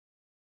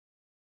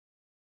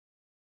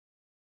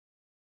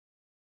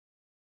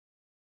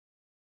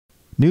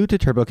New to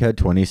TurboCAD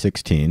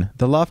 2016,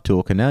 the Loft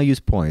tool can now use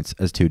points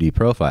as 2D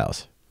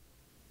profiles.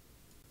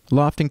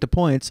 Lofting to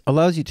points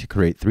allows you to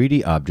create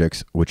 3D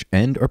objects which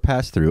end or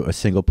pass through a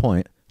single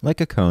point,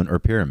 like a cone or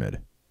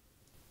pyramid.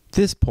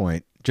 This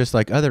point, just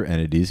like other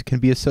entities, can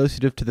be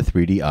associative to the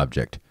 3D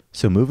object,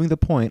 so moving the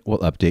point will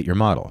update your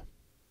model.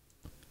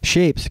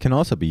 Shapes can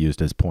also be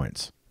used as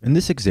points. In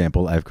this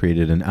example, I've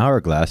created an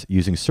hourglass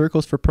using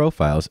circles for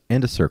profiles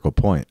and a circle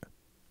point.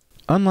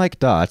 Unlike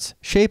dots,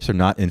 shapes are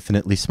not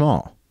infinitely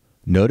small.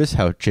 Notice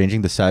how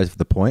changing the size of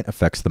the point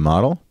affects the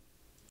model?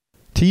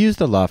 To use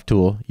the Loft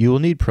tool, you will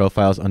need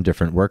profiles on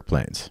different work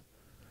planes.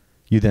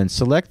 You then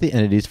select the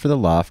entities for the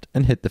loft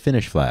and hit the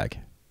Finish flag.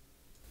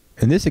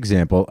 In this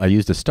example, I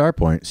used a star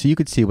point so you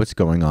could see what's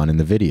going on in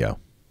the video.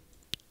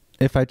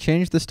 If I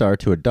change the star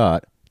to a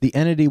dot, the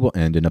entity will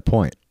end in a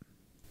point.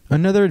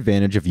 Another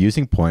advantage of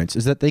using points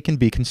is that they can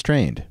be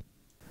constrained.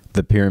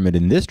 The pyramid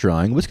in this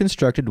drawing was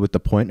constructed with the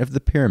point of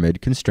the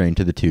pyramid constrained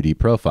to the 2D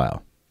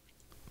profile.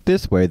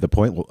 This way, the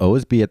point will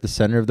always be at the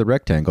center of the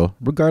rectangle,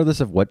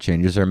 regardless of what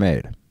changes are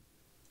made.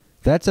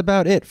 That's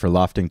about it for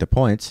lofting to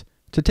points.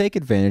 To take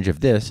advantage of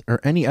this or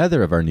any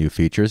other of our new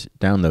features,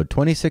 download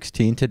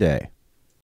 2016 today.